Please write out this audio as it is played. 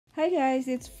guys,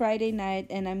 it's Friday night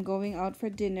and I'm going out for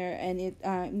dinner, and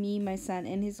me, my son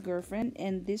and his girlfriend,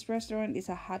 and this restaurant is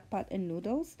a Hotpot and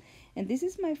Noodles, and this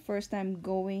is my first time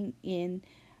going in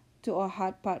to a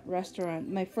hot pot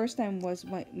restaurant. My first time was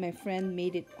my friend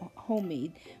made it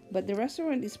homemade, but the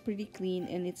restaurant is pretty clean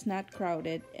and it's not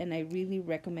crowded, and I really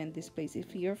recommend this place.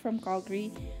 If you're from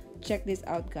Calgary, check this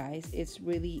out guys.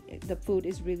 The food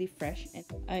is really fresh and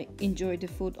I enjoy the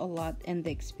food a lot and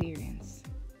the experience.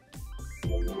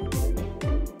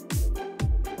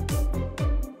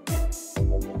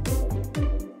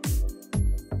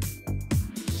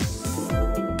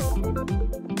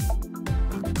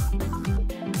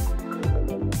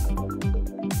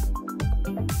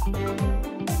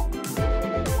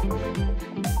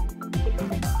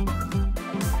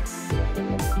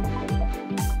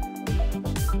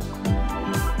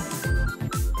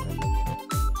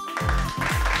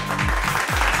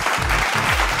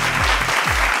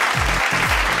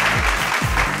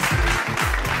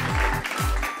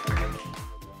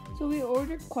 So we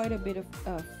ordered quite a bit of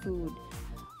food.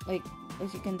 Like,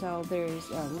 as you can tell, there's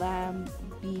lamb,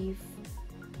 beef,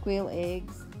 quail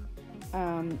eggs.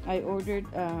 I ordered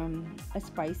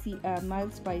a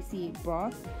mild spicy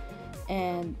broth,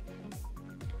 and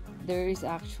there is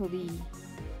actually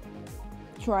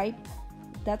tripe.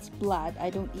 That's blood.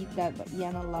 I don't eat that, but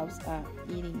Yana loves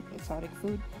eating exotic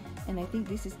food, and I think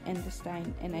this is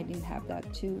intestine, and I didn't have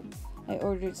that too. I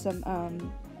ordered some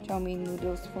chow mein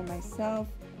noodles for myself,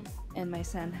 and my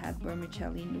son had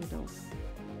vermicelli noodles.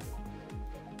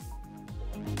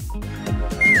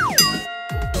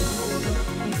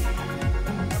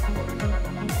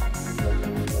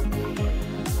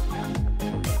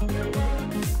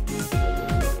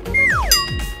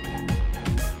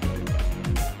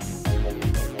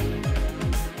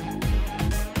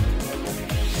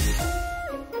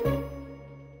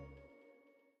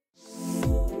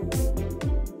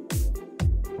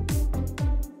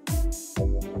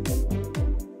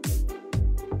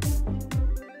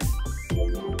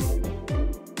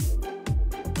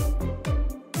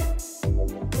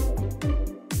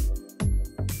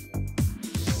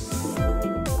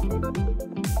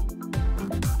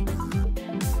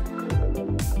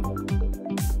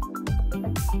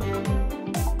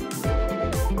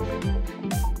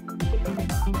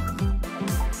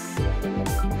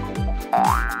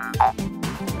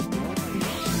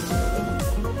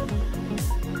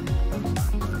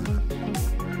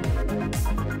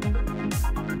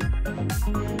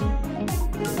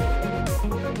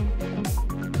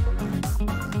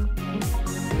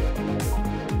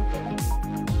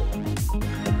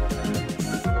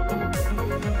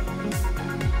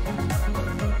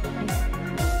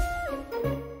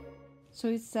 So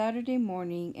it's Saturday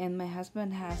morning and my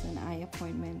husband has an eye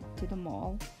appointment to the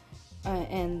mall,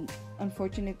 and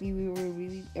unfortunately we were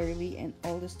really early and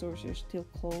all the stores are still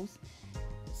closed,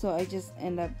 so I just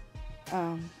end up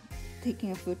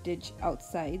taking a footage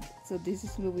outside. So this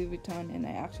is Louis Vuitton, and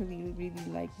I actually really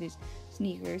like this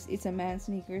sneakers. It's a man's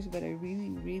sneakers, but I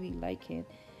really like it,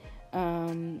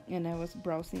 and I was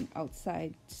browsing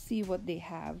outside to see what they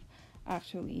have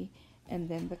actually. And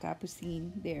then the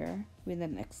capucine there with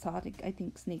an exotic, I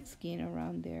think, snake skin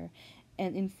around there.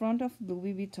 And in front of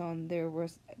Louis Vuitton there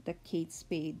was the Kate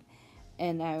Spade,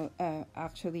 and I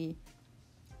actually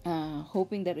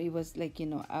hoping that it was like,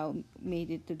 I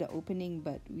made it to the opening,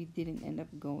 but we didn't end up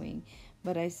going.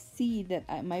 But I see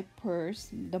that my purse,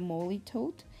 the Molly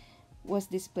tote, was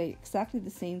displayed exactly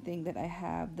the same thing that I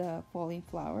have, the falling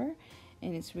flower,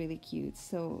 and it's really cute.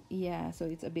 So yeah, so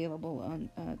it's available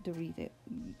on the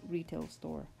retail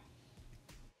store.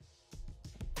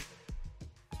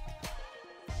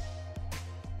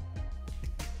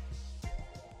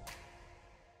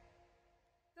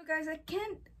 So guys, I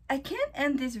can't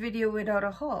end this video without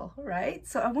a haul, right?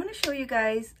 So I want to show you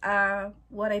guys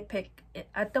what I picked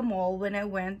at the mall when I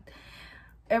went.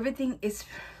 Everything is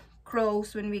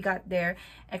closed when we got there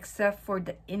except for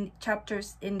the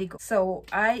Chapters Indigo. So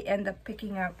I end up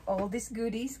picking up all these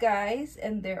goodies guys,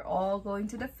 and they're all going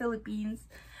to the Philippines,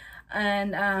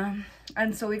 and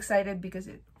I'm so excited because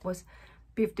it was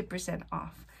 50%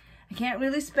 off. I can't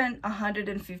really spend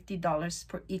 $150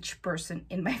 per each person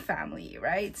in my family,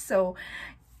 right? So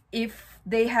if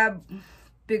they have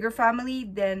bigger family,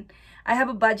 then I have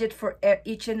a budget for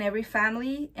each and every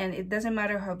family, and it doesn't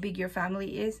matter how big your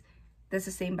family is, that's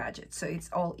the same budget, so it's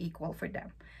all equal for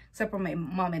them except for my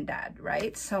mom and dad,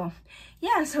 right? So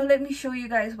yeah, so let me show you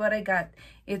guys what I got.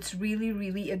 It's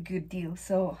really a good deal.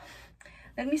 So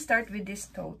let me start with this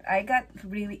tote. I got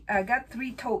 3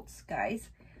 totes guys.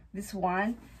 This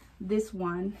one,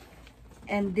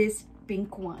 and this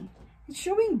pink one. It's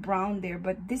showing brown there,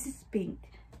 but this is pink.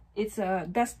 It's a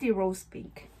dusty rose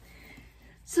pink.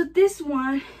 So this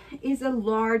one is a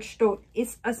large tote.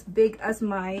 It's as big as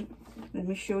my, let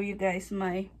me show you guys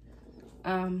my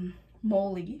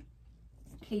Molly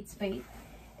Kate Spade.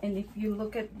 And if you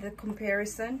look at the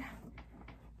comparison,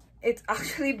 it's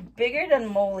actually bigger than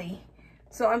Molly.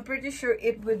 So I'm pretty sure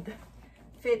it would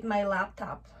fit my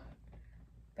laptop,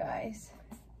 guys.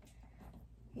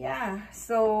 Yeah,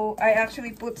 so I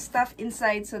actually put stuff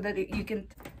inside so that you can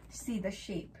see the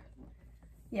shape.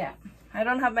 Yeah, I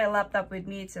don't have my laptop with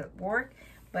me, it's at work,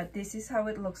 but this is how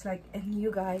it looks like. And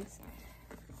you guys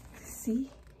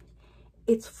see,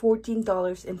 it's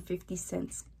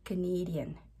 $14.50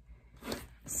 Canadian,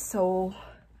 so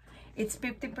it's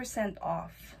 50%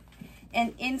 off.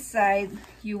 And inside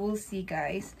you will see,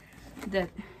 guys, that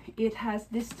it has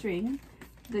this string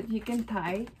that you can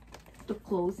tie to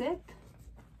close it,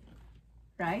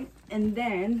 right? And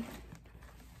then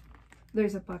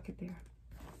there's a pocket there.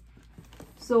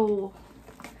 So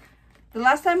the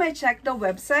last time I checked the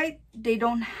website, they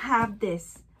don't have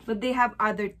this, but they have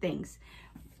other things.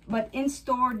 But in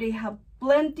store, they have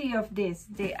plenty of this.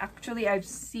 They actually, I've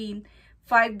seen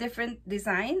 5 different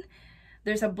designs.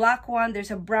 There's a black one,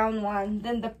 there's a brown one,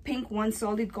 then the pink one,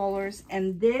 solid colors,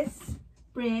 and this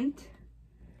print,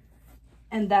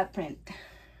 and that print.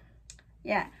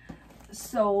 Yeah,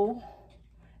 so,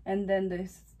 and then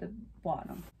there's the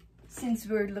bottom. Since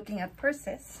we're looking at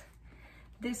purses,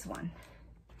 this one.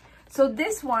 So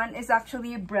this one is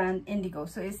actually a brand Indigo.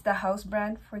 So it's the house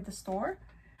brand for the store.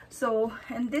 So,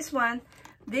 and this one,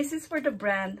 this is for the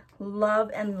brand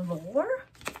Love and Lore.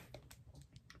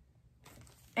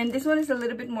 And this one is a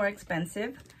little bit more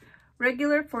expensive.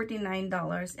 Regular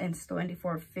 $49 and it's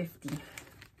 $24.50.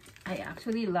 I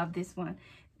actually love this one.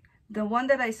 The one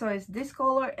that I saw is this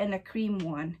color and a cream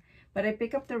one. But I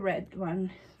pick up the red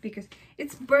one because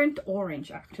it's burnt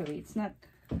orange actually. It's not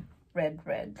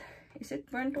red. Is it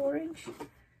burnt orange?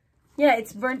 Yeah,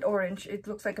 it's burnt orange. It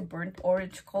looks like a burnt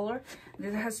orange color.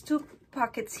 It has 2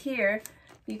 pockets here.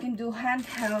 You can do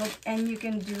handheld and you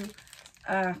can do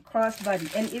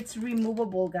crossbody, and it's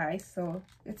removable, guys, so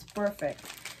it's perfect.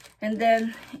 And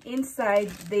then inside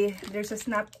there's a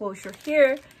snap closure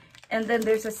here, and then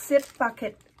there's a zip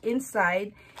pocket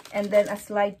inside, and then a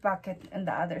slide pocket on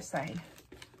the other side.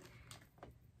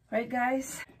 Right,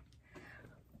 guys?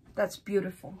 That's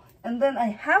beautiful. And then I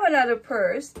have another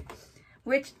purse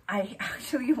which I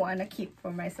actually want to keep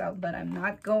for myself, but I'm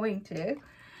not going to.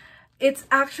 It's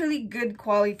actually good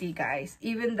quality, guys.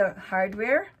 Even the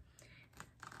hardware,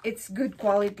 it's good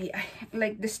quality.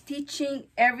 Like the stitching,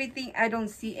 everything, I don't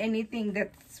see anything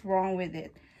that's wrong with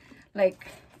it. Like,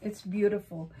 it's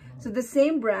beautiful. So the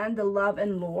same brand, the Love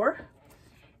and Lore,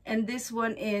 and this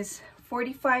one is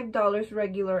 $45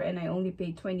 regular, and I only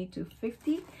paid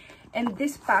 $22.50. And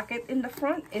this packet in the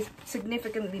front is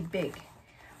significantly big.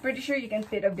 Pretty sure you can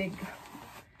fit a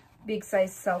big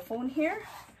size cell phone here.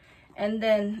 And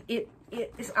then it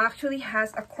is actually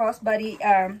has a crossbody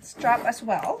strap as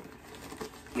well,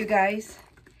 you guys,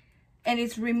 and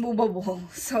it's removable.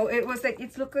 So it was like,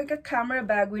 it looked like a camera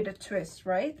bag with a twist,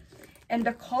 right? And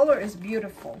the color is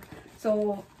beautiful.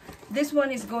 So this one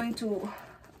is going to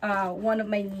one of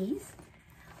my niece.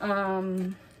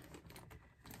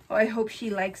 I hope she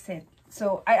likes it.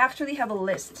 So I actually have a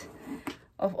list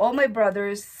of all my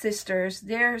brothers, sisters,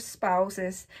 their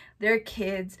spouses, their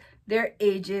kids, their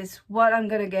ages, what I'm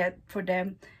gonna get for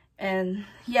them. And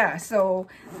yeah, so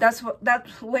that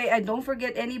way I don't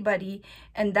forget anybody,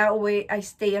 and that way I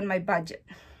stay on my budget,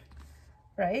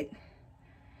 right?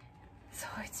 So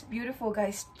it's beautiful,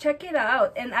 guys. Check it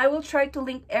out, and I will try to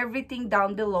link everything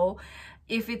down below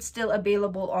if it's still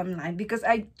available online, because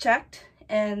I checked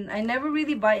and I never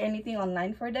really buy anything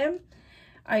online for them.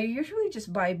 I usually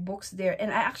just buy books there,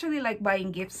 and I actually like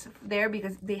buying gifts there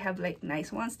because they have like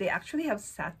nice ones. They actually have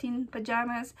satin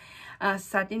pajamas,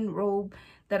 satin robe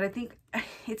that I think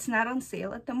it's not on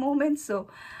sale at the moment. So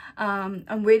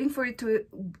I'm waiting for it to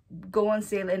go on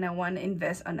sale, and I want to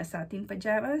invest on a satin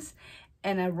pajamas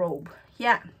and a robe.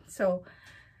 Yeah, so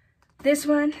this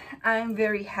one, I'm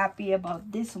very happy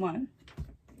about this one.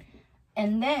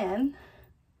 And then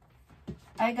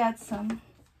I got some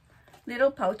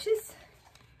little pouches.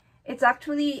 It's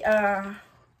actually an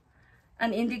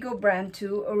Indigo brand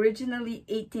too. Originally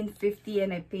 $18.50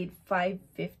 and I paid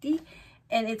 $5.50.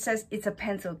 And it says it's a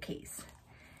pencil case.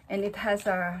 And it has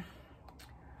a,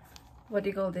 what do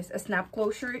you call this? A snap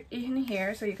closure in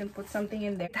here, so you can put something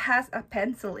in there. It has a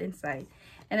pencil inside.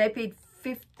 And I paid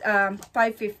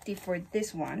 $5.50 for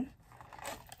this one.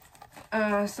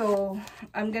 So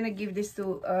I'm gonna give this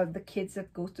to the kids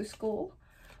that go to school.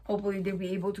 Hopefully they'll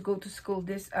be able to go to school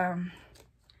this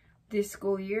this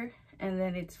school year, and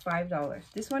then it's $5.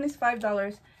 This one is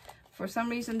 $5. For some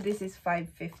reason, this is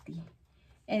 $5.50,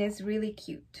 and it's really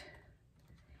cute.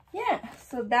 Yeah,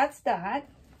 so that's that.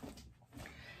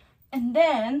 And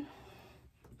then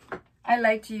I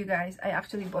lied to you guys. I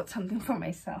actually bought something for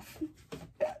myself.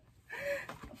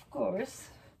 Of course.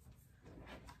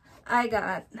 I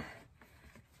got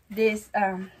this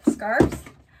scarves.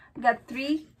 I got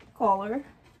 3 color.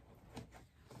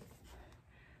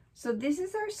 So this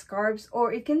is our scarves,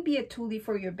 or it can be a tule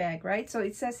for your bag, right? So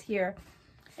it says here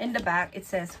in the back, it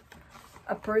says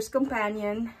a purse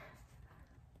companion,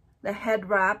 the head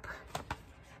wrap,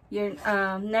 your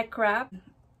neck wrap,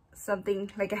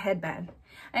 something like a headband.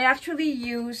 I actually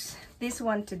used this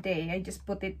one today. I just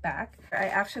put it back. I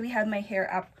actually had my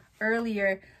hair up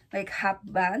earlier, like half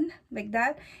band, like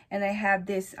that, and I have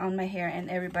this on my hair, and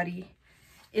everybody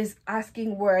is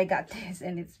asking where I got this,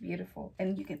 and it's beautiful.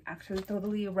 And you can actually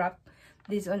totally wrap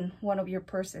this on one of your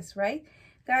purses, right,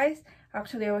 guys?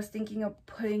 Actually, I was thinking of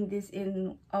putting this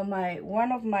in on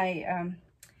one of my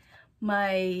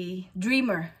my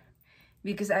dreamer,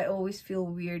 because I always feel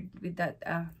weird with that.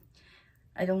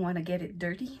 I don't want to get it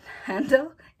dirty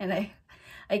handle, and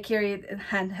I carry it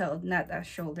handheld, not a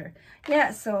shoulder.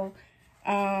 Yeah, so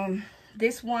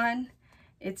this one,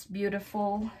 it's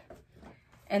beautiful.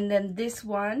 And then this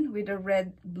one with a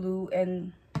red, blue,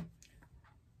 and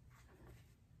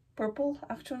purple,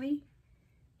 actually,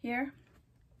 here.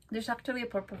 There's actually a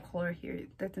purple color here.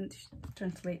 It doesn't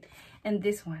translate. And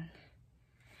this one.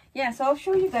 Yeah, so I'll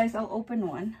show you guys. I'll open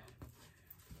one.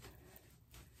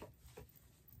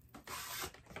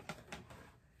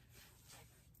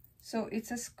 So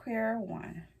it's a square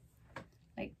one,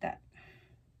 like that.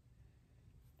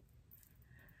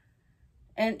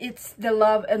 And it's the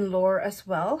Love and Lore as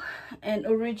well. And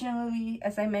originally,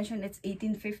 as I mentioned, it's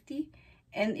 1850.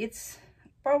 And it's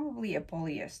probably a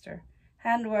polyester.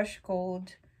 Hand wash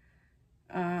cold.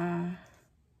 Yeah,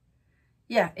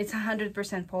 it's 100%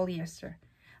 polyester.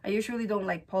 I usually don't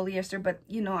like polyester, but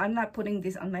you know, I'm not putting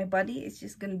this on my body. It's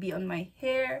just gonna be on my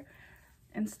hair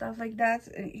and stuff like that.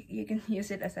 You can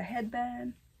use it as a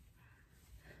headband.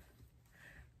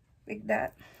 Like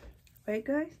that. Right,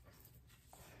 guys?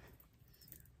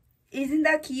 Isn't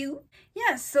that cute?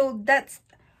 Yeah, so that's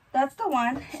the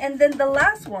one. And then the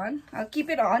last one, I'll keep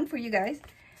it on for you guys.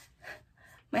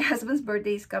 My husband's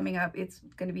birthday is coming up. It's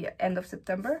gonna be end of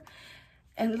September.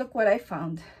 And look what I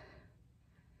found.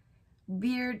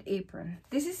 Beard apron.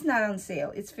 This is not on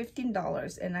sale. It's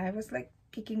 $15, and I was like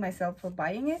kicking myself for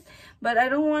buying it, but I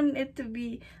don't want it to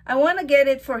be, I want to get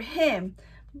it for him,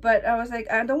 but I was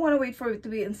like, I don't want to wait for it to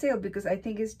be on sale, because I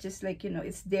think it's just like, you know,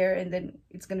 it's there and then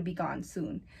it's gonna be gone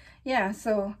soon. Yeah,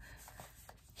 so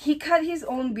he cut his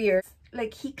own beard.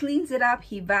 Like, he cleans it up,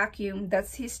 he vacuums.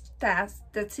 That's his task,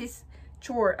 that's his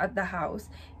chore at the house,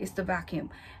 is to vacuum.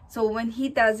 So when he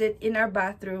does it in our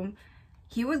bathroom,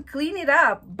 he would clean it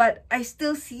up, but I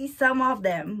still see some of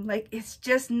them. Like, it's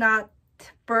just not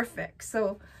perfect.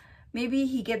 So maybe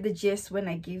he get the gist when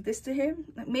I give this to him.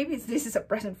 Maybe this is a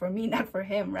present for me, not for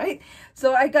him, right?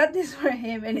 So I got this for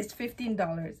him, and it's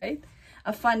 $15, right?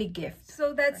 A funny gift.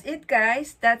 So that's it,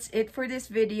 guys. That's it for this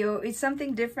video. It's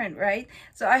something different, right?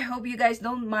 So I hope you guys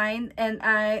don't mind, and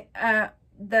a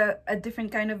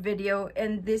different kind of video.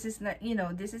 And this is not, you know,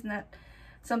 this is not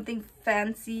something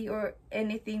fancy or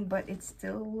anything, but it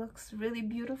still looks really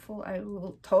beautiful. I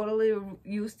will totally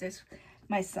use this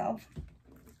myself.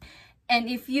 And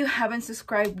if you haven't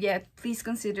subscribed yet, please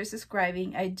consider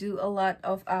subscribing. I do a lot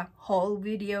of haul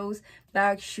videos,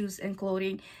 bags, shoes, and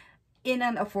clothing in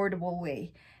an affordable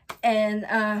way.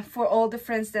 And for all the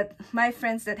friends my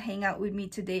friends that hang out with me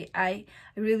today, I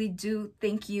really do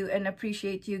thank you and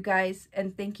appreciate you guys,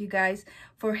 and thank you guys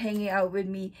for hanging out with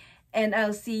me. And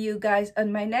I'll see you guys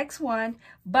on my next one.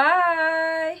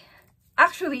 Bye.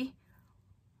 Actually,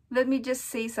 let me just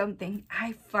say something.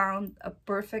 I found a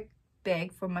perfect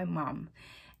bag for my mom,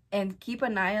 and keep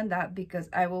an eye on that, because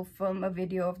I will film a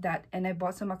video of that. And I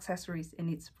bought some accessories, and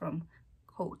it's from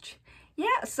Coach.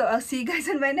 Yeah, so I'll see you guys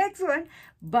in my next one.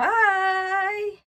 Bye.